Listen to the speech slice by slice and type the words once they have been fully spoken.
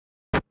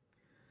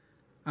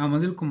I'm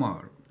Anil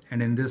Kumar,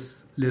 and in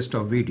this list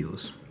of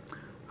videos,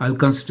 I'll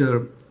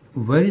consider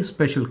very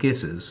special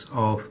cases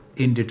of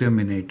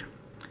indeterminate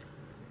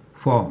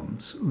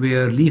forms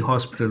where Lee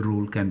hospital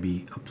rule can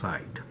be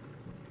applied.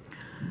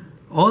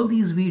 All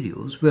these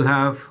videos will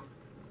have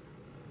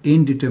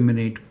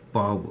indeterminate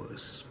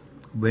powers.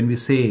 When we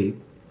say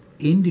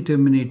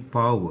indeterminate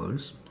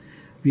powers,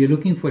 we are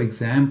looking for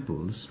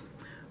examples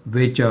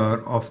which are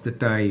of the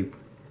type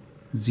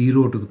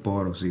 0 to the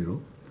power of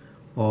 0,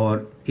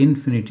 or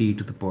infinity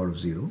to the power of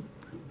 0,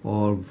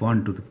 or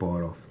 1 to the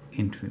power of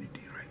infinity,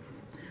 right?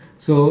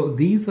 So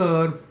these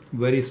are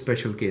very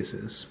special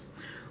cases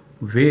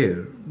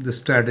where the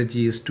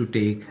strategy is to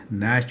take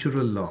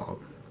natural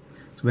log.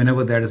 So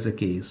whenever that is the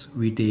case,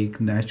 we take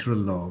natural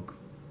log,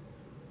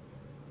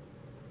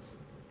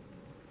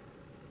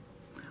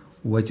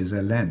 which is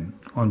ln,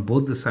 on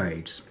both the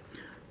sides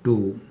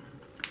to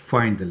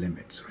find the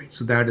limits, right?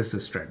 So that is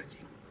the strategy.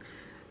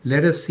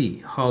 Let us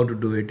see how to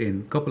do it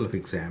in a couple of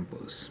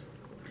examples.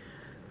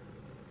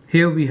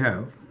 Here we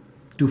have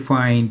to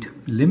find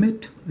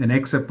limit when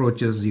x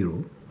approaches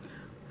 0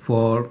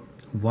 for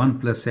 1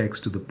 plus x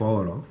to the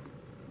power of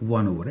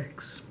 1 over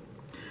x.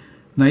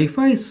 Now if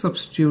I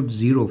substitute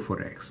 0 for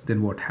x,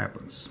 then what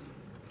happens?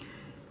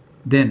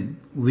 Then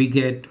we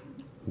get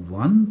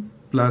 1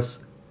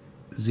 plus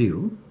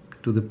 0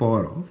 to the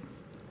power of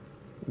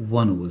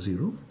 1 over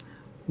 0,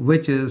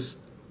 which is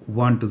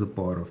 1 to the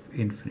power of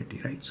infinity,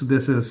 right? So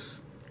this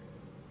is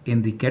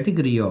in the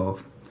category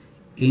of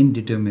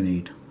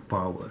indeterminate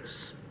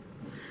powers.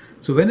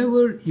 So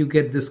whenever you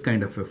get this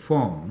kind of a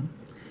form,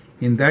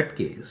 in that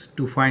case,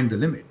 to find the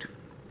limit,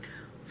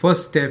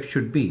 first step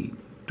should be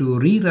to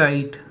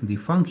rewrite the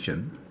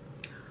function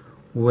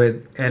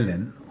with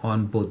ln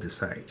on both the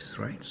sides,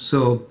 right?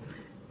 So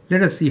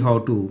let us see how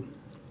to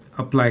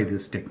apply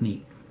this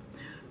technique.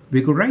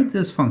 We could write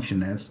this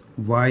function as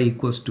y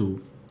equals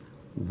to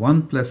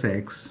 1 plus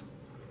x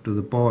to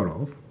the power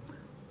of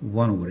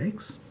 1 over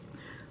x.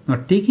 Now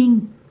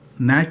taking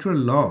natural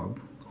log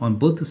on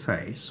both the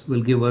sides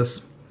will give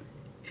us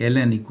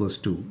ln equals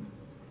to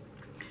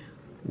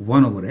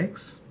 1 over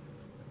x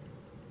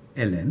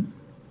ln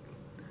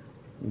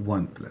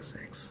 1 plus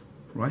x,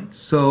 right?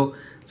 So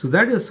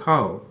that is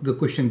how the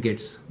question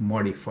gets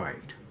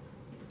modified.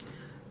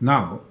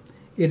 Now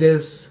it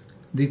is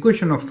the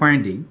question of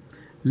finding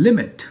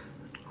limit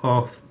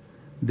of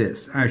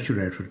this. I should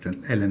have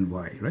written ln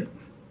y, right?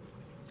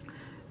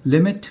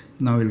 Limit,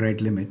 now we'll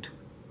write limit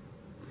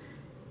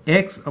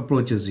x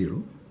approaches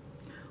 0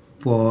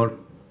 for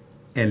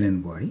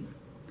ln y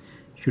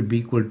should be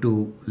equal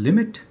to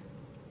limit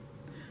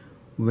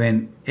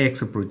when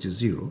x approaches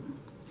 0.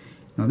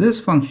 Now this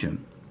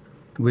function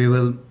we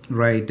will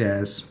write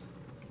as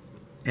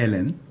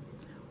ln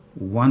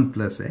 1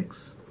 plus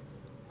x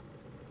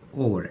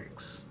over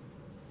x.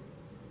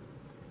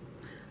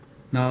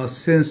 Now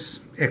since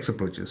x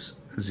approaches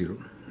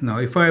 0, now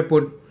if I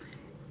put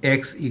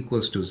x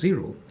equals to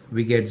 0,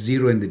 we get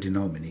 0 in the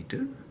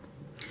denominator.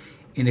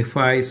 And if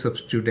I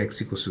substitute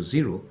x equals to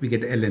 0, we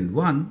get ln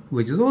 1,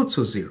 which is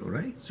also 0,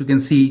 right? So you can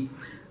see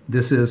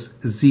this is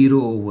 0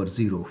 over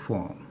 0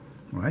 form,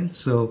 right?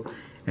 So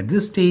at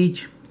this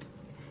stage,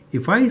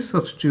 if I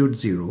substitute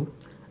 0,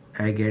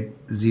 I get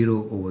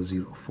 0 over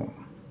 0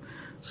 form.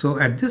 So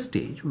at this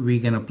stage, we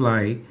can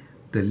apply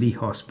the Lee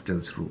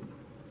Hospital's rule.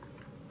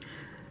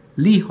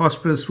 Lee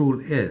Hospital's rule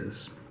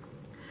is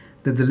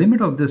that the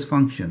limit of this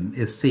function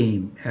is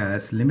same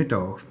as limit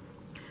of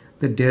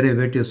the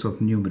derivatives of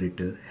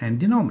numerator and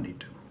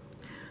denominator.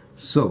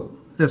 So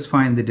let's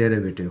find the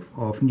derivative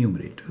of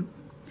numerator.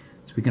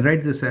 So we can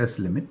write this as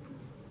limit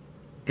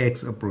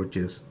x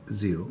approaches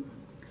 0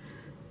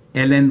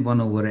 ln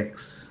 1 over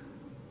x.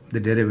 The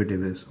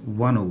derivative is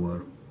 1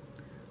 over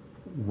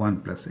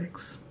 1 plus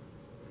x,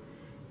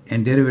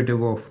 and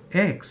derivative of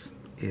x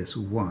is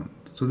 1.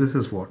 So this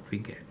is what we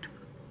get.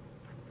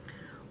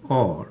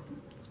 Or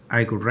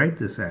I could write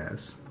this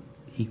as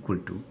equal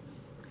to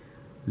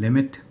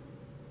limit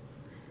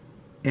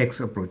x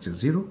approaches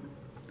 0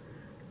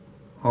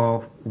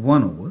 of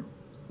 1 over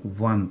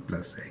 1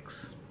 plus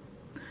x.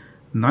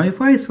 Now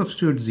if I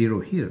substitute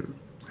 0 here,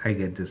 I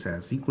get this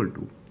as equal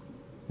to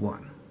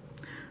 1.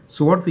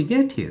 So what we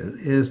get here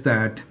is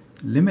that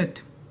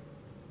limit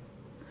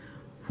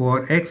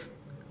for x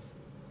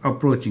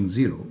approaching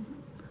 0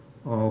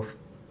 of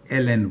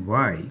ln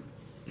y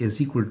is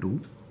equal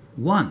to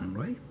 1,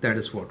 right? That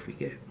is what we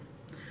get.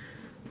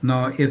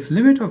 Now if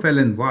limit of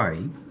ln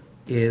y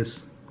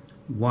is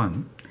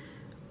 1,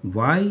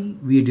 y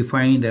we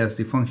defined as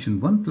the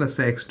function 1 plus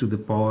x to the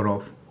power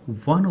of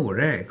 1 over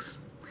x,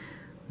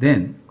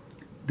 then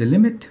the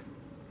limit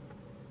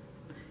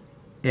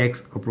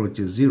x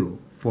approaches 0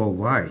 for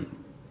y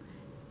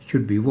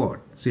should be what?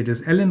 So it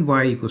is ln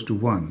y equals to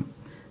 1,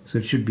 so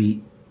it should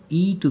be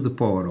e to the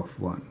power of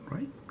 1,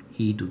 right?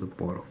 E to the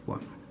power of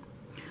 1.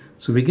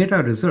 So we get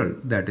our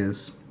result, that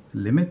is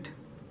limit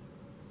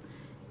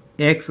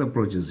x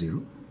approaches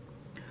 0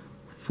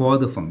 for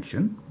the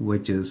function,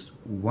 which is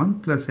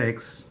 1 plus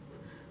x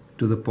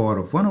to the power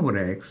of 1 over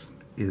x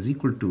is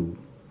equal to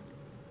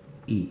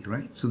E,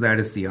 right? So that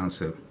is the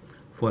answer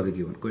for the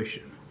given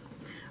question.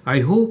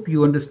 I hope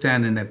you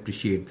understand and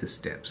appreciate the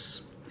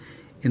steps.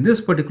 In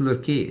this particular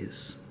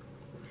case,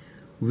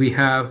 we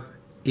have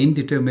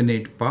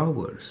indeterminate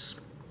powers.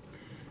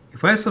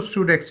 If I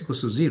substitute x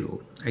equals to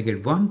 0, I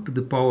get 1 to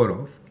the power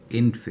of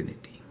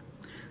infinity.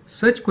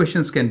 Such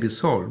questions can be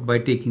solved by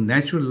taking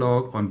natural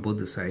log on both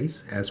the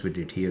sides, as we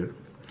did here.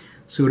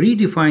 So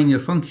redefine your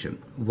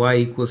function, y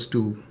equals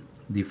to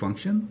the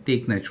function,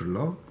 take natural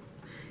log,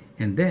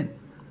 and then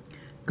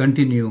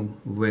continue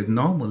with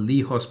normal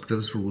Lee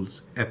Hospital's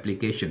rules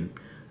application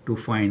to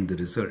find the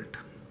result.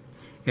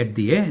 At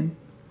the end,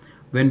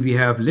 when we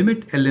have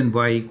limit ln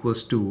y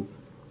equals to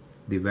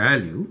the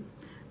value,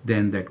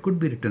 then that could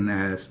be written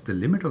as the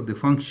limit of the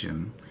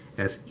function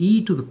as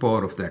e to the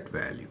power of that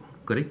value,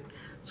 correct?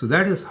 So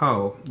that is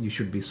how you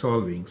should be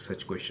solving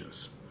such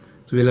questions.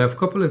 So we'll have a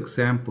couple of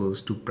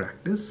examples to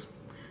practice,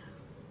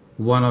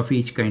 one of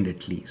each kind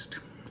at least.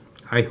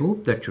 I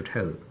hope that should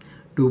help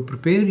to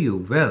prepare you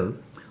well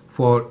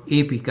for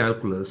AP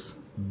Calculus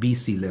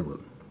BC level.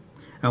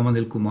 I'm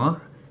Anil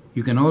Kumar.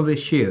 You can always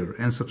share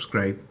and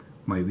subscribe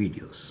my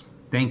videos.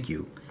 Thank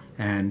you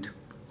and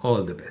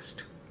all the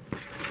best.